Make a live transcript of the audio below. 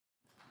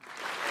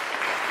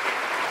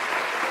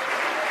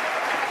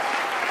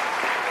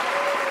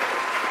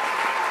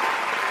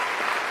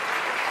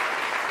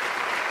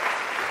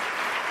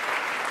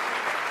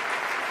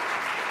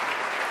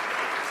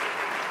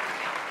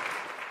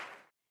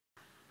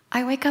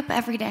I wake up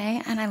every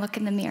day and I look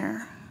in the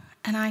mirror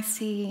and I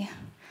see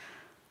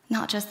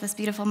not just this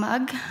beautiful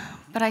mug,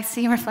 but I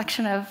see a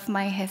reflection of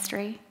my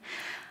history,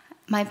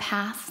 my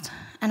past,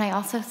 and I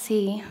also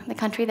see the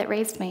country that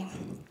raised me.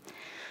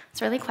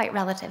 It's really quite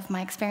relative.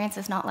 My experience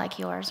is not like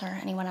yours or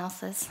anyone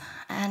else's,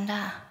 and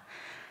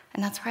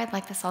that's where I'd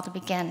like this all to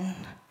begin.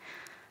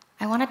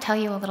 I want to tell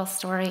you a little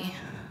story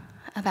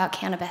about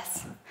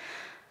cannabis,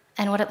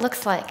 and what it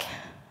looks like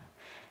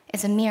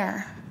is a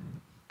mirror.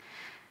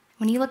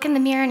 When you look in the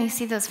mirror and you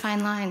see those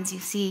fine lines, you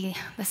see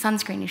the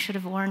sunscreen you should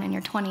have worn in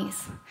your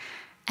 20s,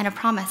 and a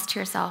promise to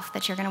yourself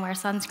that you're going to wear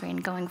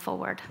sunscreen going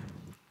forward.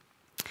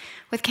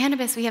 With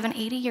cannabis, we have an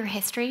 80-year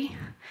history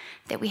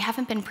that we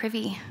haven't been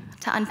privy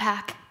to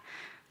unpack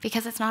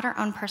because it's not our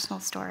own personal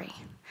story.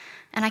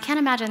 And I can't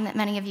imagine that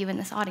many of you in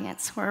this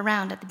audience were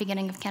around at the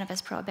beginning of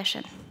cannabis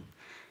prohibition.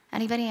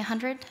 Anybody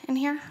 100 in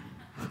here?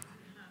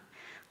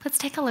 Let's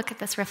take a look at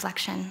this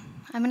reflection.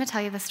 I'm going to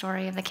tell you the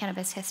story of the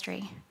cannabis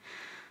history.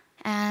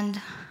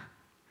 And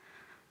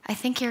I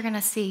think you're going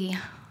to see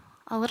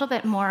a little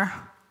bit more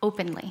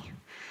openly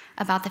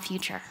about the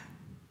future.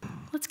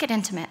 Let's get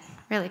intimate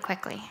really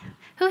quickly.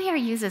 Who here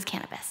uses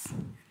cannabis?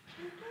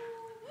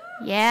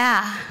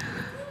 Yeah.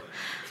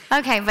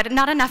 Okay, but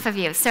not enough of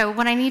you. So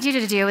what I need you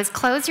to do is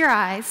close your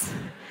eyes,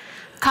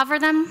 cover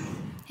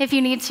them if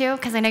you need to,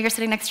 because I know you're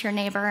sitting next to your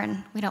neighbor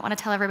and we don't want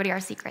to tell everybody our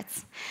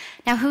secrets.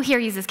 Now, who here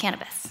uses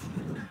cannabis?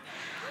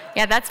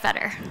 Yeah, that's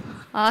better.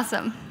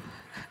 Awesome.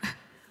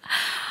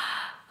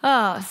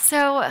 Oh,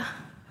 so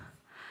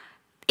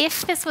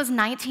if this was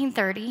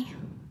 1930,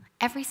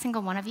 every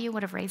single one of you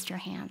would have raised your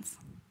hands.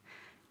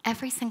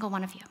 Every single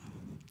one of you.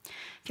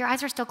 If your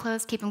eyes are still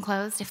closed, keep them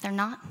closed. If they're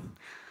not,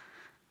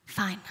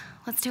 fine.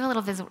 Let's do a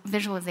little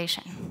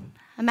visualization.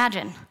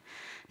 Imagine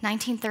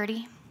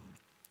 1930,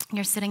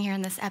 you're sitting here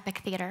in this epic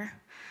theater.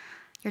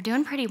 You're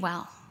doing pretty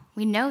well.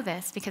 We know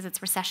this because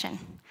it's recession.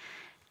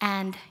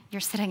 And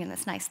you're sitting in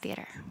this nice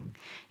theater.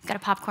 You've got a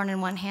popcorn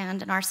in one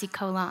hand, an RC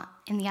Cola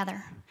in the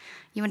other.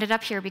 You ended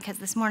up here because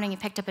this morning you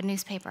picked up a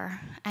newspaper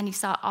and you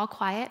saw All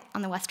Quiet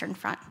on the Western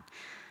Front.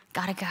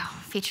 Gotta go,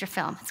 feature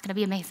film, it's gonna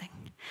be amazing.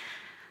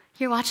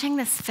 You're watching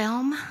this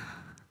film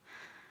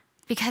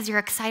because you're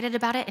excited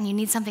about it and you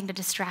need something to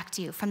distract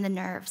you from the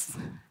nerves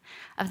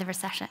of the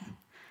recession.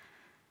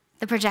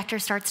 The projector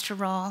starts to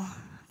roll,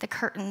 the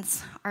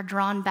curtains are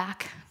drawn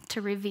back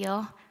to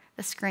reveal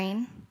the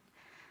screen.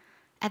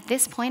 At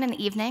this point in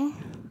the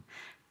evening,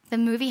 the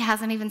movie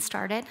hasn't even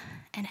started,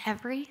 and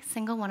every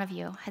single one of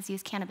you has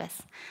used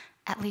cannabis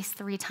at least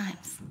 3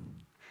 times.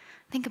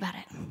 Think about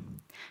it.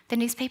 The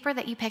newspaper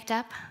that you picked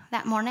up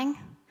that morning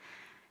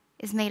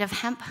is made of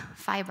hemp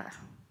fiber,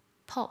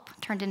 pulp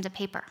turned into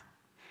paper.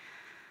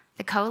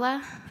 The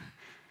cola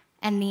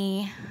and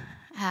the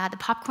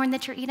popcorn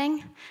that you're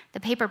eating,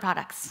 the paper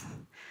products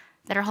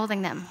that are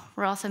holding them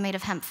were also made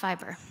of hemp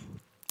fiber.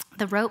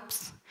 The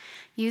ropes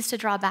used to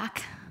draw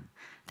back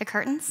the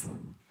curtains,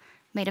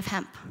 made of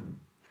hemp.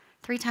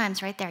 3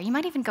 times right there. You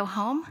might even go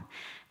home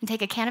and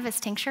take a cannabis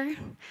tincture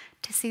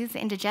to soothe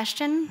the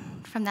indigestion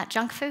from that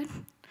junk food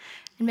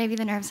and maybe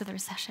the nerves of the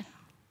recession.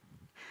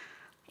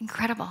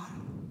 Incredible.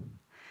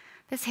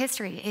 This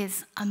history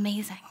is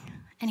amazing.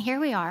 And here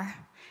we are,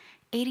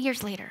 80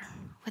 years later,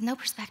 with no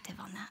perspective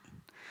on that.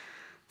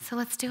 So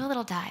let's do a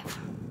little dive.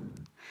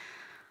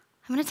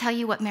 I'm going to tell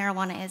you what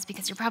marijuana is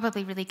because you're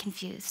probably really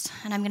confused.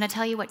 And I'm going to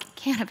tell you what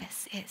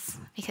cannabis is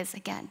because,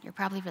 again, you're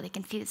probably really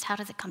confused. How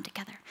does it come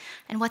together?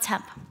 And what's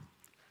hemp?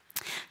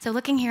 So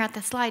looking here at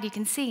the slide, you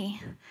can see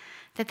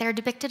that they're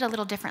depicted a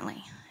little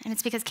differently. And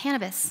it's because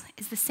cannabis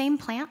is the same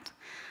plant,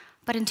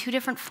 but in 2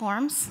 different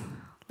forms.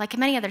 Like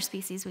many other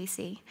species we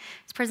see,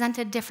 it's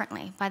presented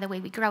differently by the way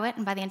we grow it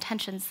and by the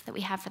intentions that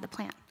we have for the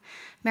plant.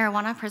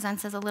 Marijuana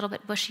presents as a little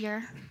bit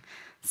bushier,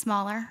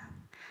 smaller,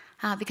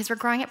 because we're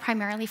growing it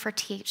primarily for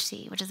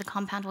THC, which is a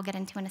compound we'll get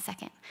into in a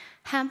second.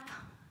 Hemp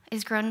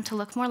is grown to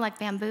look more like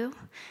bamboo.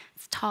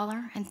 It's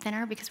taller and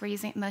thinner because we're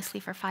using it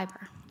mostly for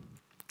fiber.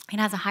 It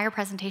has a higher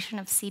presentation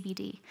of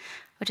CBD,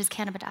 which is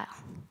cannabidiol.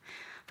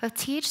 Both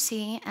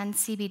THC and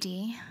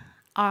CBD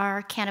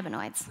are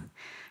cannabinoids.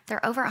 There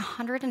are over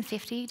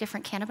 150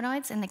 different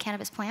cannabinoids in the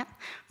cannabis plant,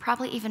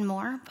 probably even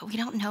more, but we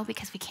don't know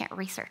because we can't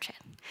research it.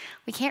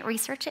 We can't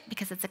research it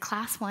because it's a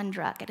Class 1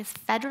 drug. It is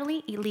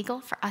federally illegal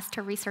for us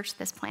to research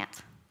this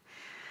plant.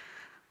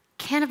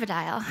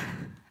 Cannabidiol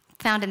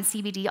found in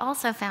CBD,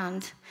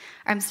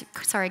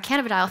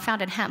 cannabidiol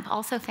found in hemp,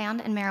 also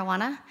found in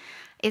marijuana,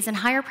 is in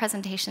higher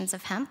presentations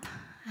of hemp,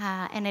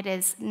 and it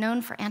is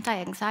known for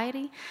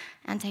anti-anxiety,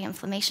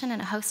 anti-inflammation,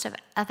 and a host of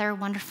other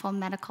wonderful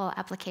medical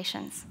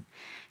applications.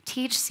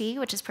 THC,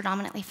 which is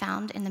predominantly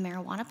found in the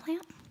marijuana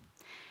plant,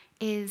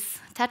 is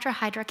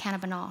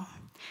tetrahydrocannabinol.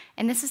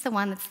 And this is the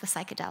one that's the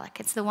psychedelic.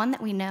 It's the one that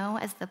we know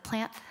as the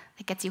plant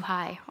that gets you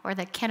high, or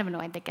the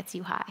cannabinoid that gets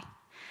you high,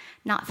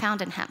 not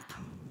found in hemp.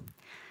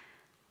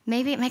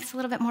 Maybe it makes a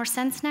little bit more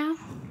sense now,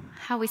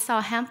 how we saw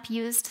hemp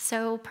used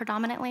so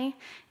predominantly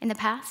in the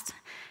past,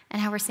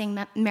 and how we're seeing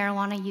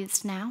marijuana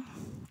used now.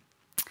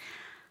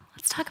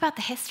 Let's talk about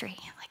the history,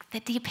 like the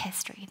deep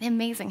history, the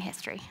amazing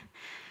history.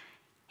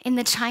 In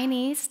the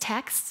Chinese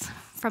texts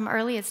from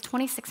early as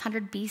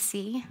 2600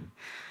 BC,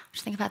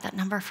 just think about that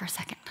number for a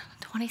second,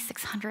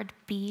 2600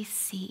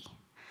 BC.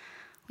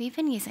 We've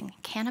been using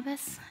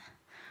cannabis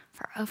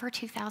for over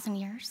 2,000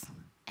 years,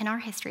 and our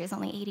history is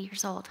only 80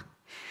 years old.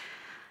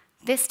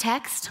 This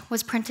text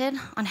was printed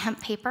on hemp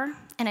paper,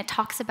 and it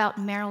talks about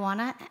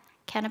marijuana,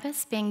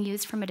 cannabis, being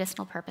used for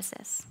medicinal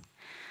purposes.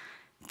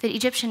 The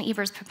Egyptian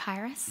Ebers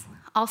Papyrus,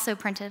 also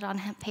printed on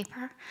hemp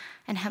paper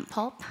and hemp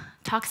pulp,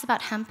 talks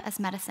about hemp as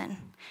medicine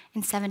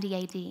in 70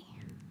 AD.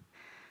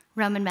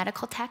 Roman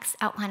medical texts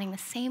outlining the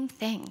same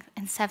thing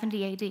in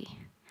 70 AD.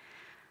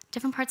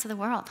 Different parts of the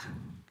world.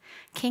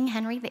 King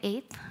Henry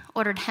VIII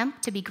ordered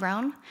hemp to be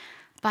grown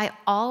by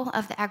all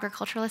of the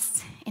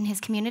agriculturalists in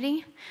his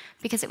community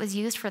because it was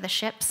used for the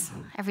ships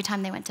every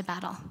time they went to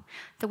battle.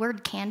 The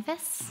word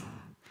canvas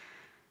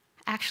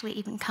actually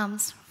even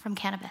comes from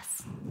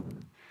cannabis.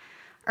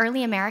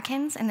 Early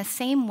Americans, in the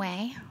same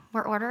way,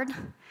 were ordered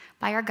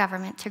by our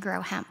government to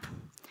grow hemp.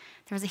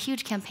 There was a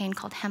huge campaign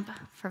called Hemp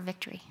for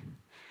Victory.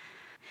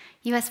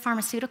 US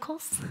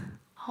pharmaceuticals,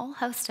 a whole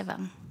host of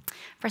them.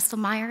 Bristol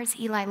Myers,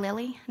 Eli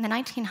Lilly. In the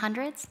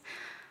 1900s,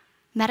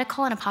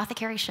 medical and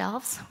apothecary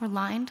shelves were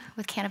lined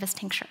with cannabis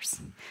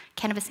tinctures.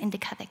 Cannabis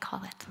indica, they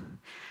call it,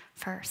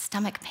 for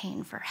stomach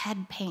pain, for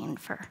head pain,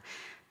 for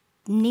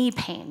knee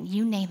pain,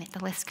 you name it,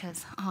 the list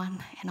goes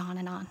on and on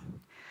and on.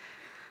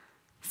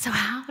 So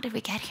how did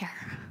we get here?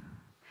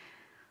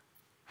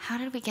 How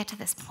did we get to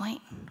this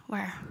point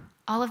where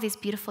all of these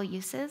beautiful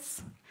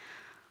uses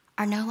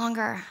are no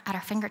longer at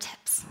our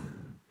fingertips?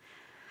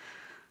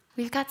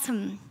 We've got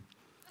some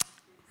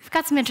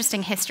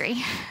interesting history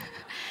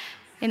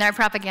in our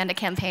propaganda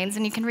campaigns,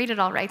 and you can read it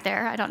all right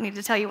there. I don't need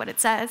to tell you what it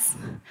says.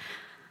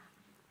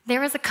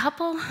 There was a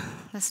couple,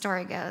 the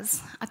story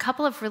goes, a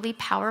couple of really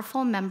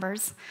powerful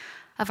members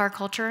of our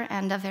culture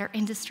and of their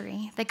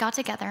industry that got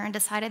together and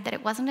decided that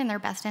it wasn't in their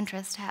best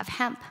interest to have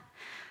hemp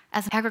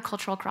as an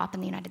agricultural crop in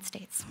the United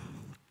States.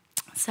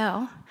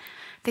 So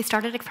they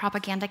started a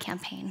propaganda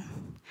campaign,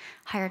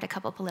 hired a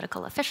couple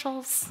political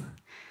officials,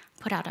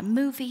 put out a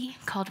movie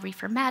called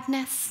Reefer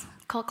Madness,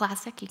 cult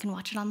classic, you can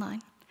watch it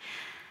online.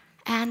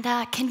 And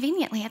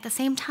conveniently, at the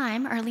same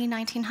time, early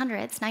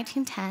 1900s,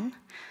 1910,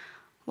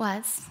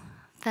 was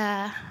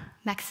the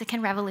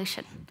Mexican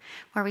Revolution,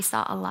 where we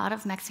saw a lot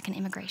of Mexican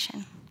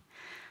immigration.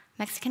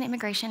 Mexican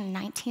immigration in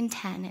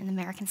 1910 in the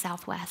American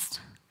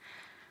Southwest.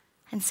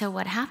 And so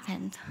what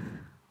happened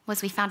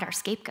was we found our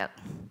scapegoat,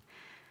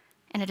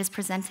 and it is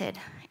presented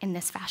in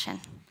this fashion.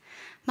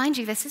 Mind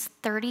you, this is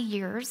 30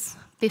 years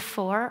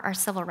before our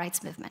civil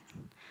rights movement.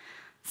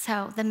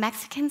 So the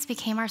Mexicans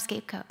became our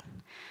scapegoat,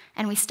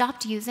 and we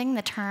stopped using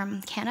the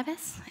term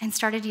cannabis and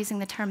started using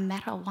the term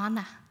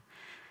marijuana,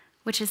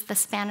 which is the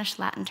Spanish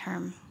Latin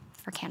term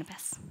for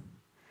cannabis.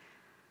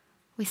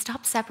 We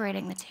stopped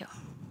separating the two.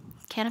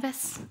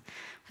 Cannabis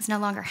was no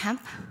longer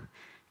hemp,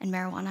 and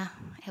marijuana,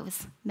 it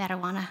was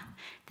marijuana,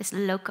 this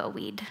loco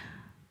weed.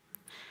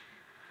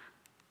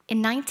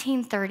 In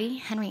 1930,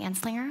 Henry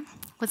Anslinger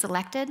was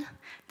elected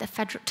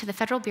to the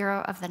Federal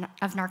Bureau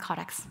of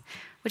Narcotics,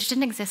 which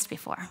didn't exist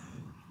before.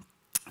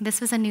 This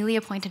was a newly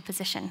appointed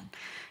position,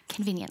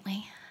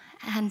 conveniently,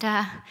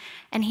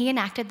 and he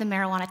enacted the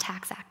Marijuana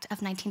Tax Act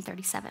of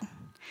 1937.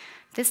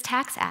 This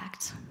tax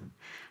act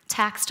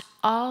taxed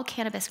all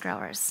cannabis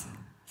growers,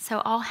 so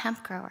all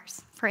hemp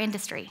growers for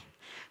industry,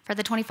 for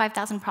the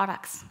 25,000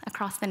 products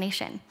across the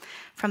nation,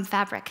 from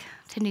fabric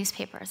to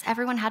newspapers.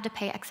 Everyone had to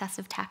pay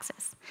excessive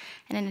taxes.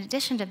 And in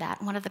addition to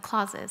that, one of the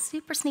clauses,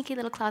 super sneaky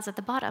little clause at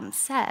the bottom,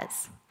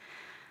 says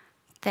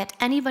that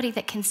anybody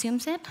that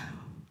consumes it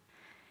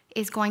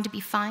is going to be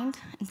fined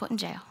and put in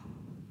jail.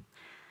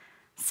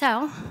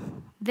 So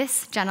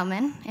this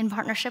gentleman, in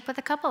partnership with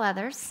a couple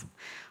others,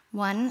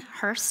 one,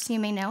 Hearst, you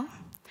may know.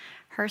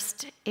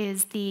 Hearst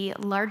is the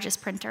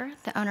largest printer,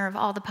 the owner of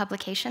all the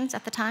publications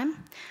at the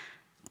time,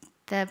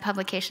 the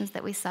publications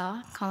that we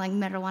saw calling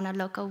marijuana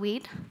loco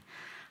weed.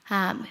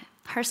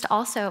 Hearst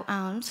also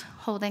owned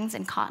holdings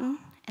in cotton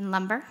and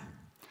lumber,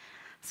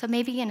 so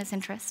maybe in his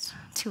interest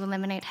to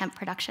eliminate hemp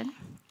production.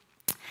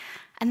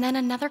 And then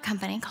another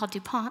company called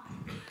DuPont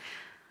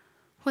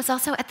was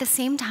also at the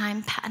same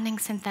time patenting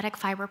synthetic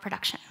fiber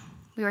production.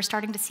 We were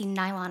starting to see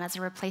nylon as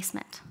a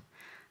replacement.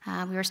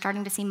 We were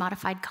starting to see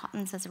modified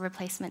cottons as a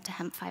replacement to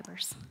hemp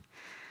fibers.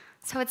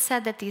 So it's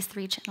said that these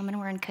three gentlemen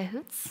were in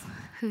cahoots.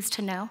 Who's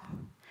to know?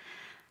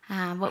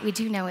 What we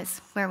do know is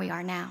where we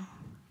are now.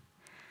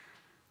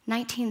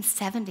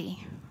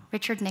 1970,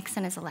 Richard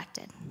Nixon is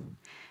elected,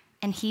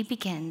 and he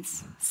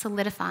begins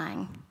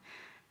solidifying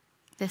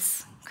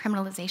this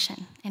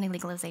criminalization and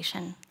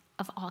illegalization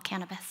of all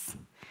cannabis.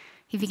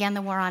 He began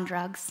the war on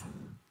drugs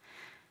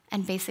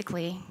and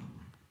basically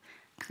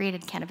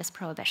created cannabis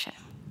prohibition.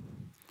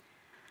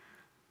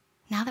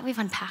 Now that we've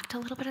unpacked a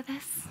little bit of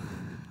this,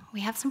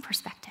 we have some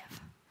perspective.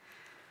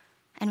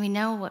 And we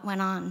know what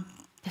went on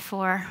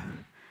before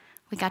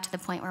we got to the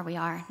point where we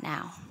are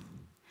now.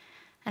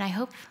 And I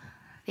hope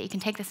that you can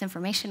take this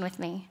information with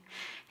me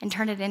and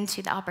turn it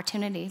into the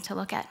opportunity to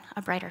look at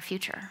a brighter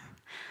future.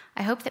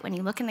 I hope that when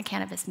you look in the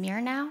cannabis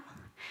mirror now,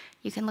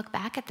 you can look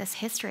back at this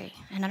history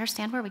and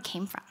understand where we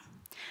came from,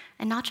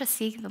 and not just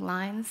see the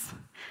lines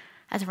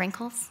as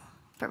wrinkles,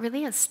 but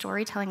really as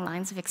storytelling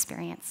lines of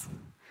experience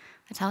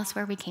that tell us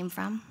where we came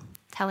from,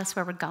 tell us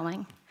where we're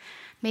going.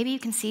 Maybe you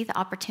can see the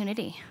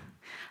opportunity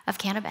of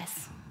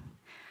cannabis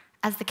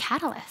as the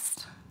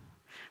catalyst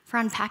for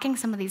unpacking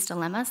some of these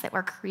dilemmas that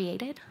were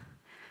created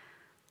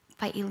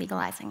by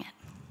illegalizing it.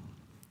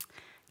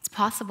 It's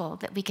possible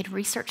that we could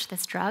research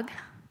this drug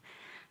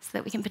so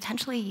that we can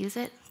potentially use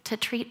it to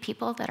treat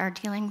people that are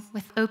dealing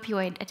with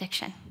opioid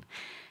addiction.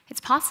 It's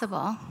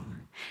possible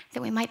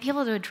that we might be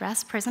able to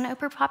address prison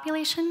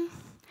overpopulation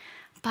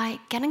by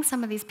getting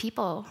some of these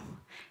people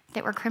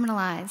that were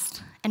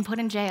criminalized and put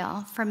in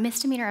jail for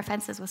misdemeanor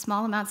offenses with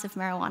small amounts of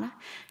marijuana,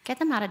 get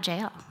them out of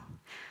jail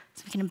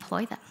so we can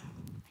employ them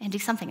and do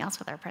something else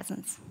with our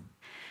prisons.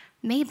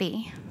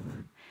 Maybe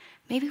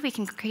we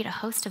can create a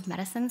host of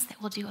medicines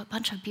that will do a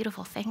bunch of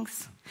beautiful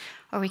things,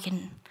 or we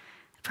can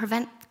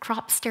prevent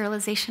crop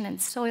sterilization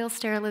and soil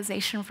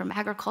sterilization from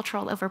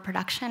agricultural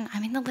overproduction. I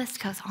mean, the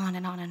list goes on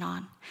and on and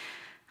on.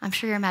 I'm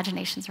sure your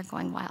imaginations are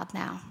going wild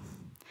now.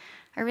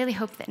 I really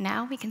hope that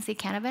now we can see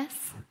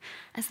cannabis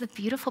as the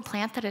beautiful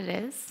plant that it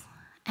is,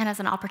 and as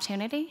an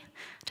opportunity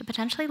to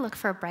potentially look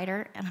for a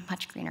brighter and a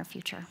much greener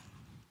future.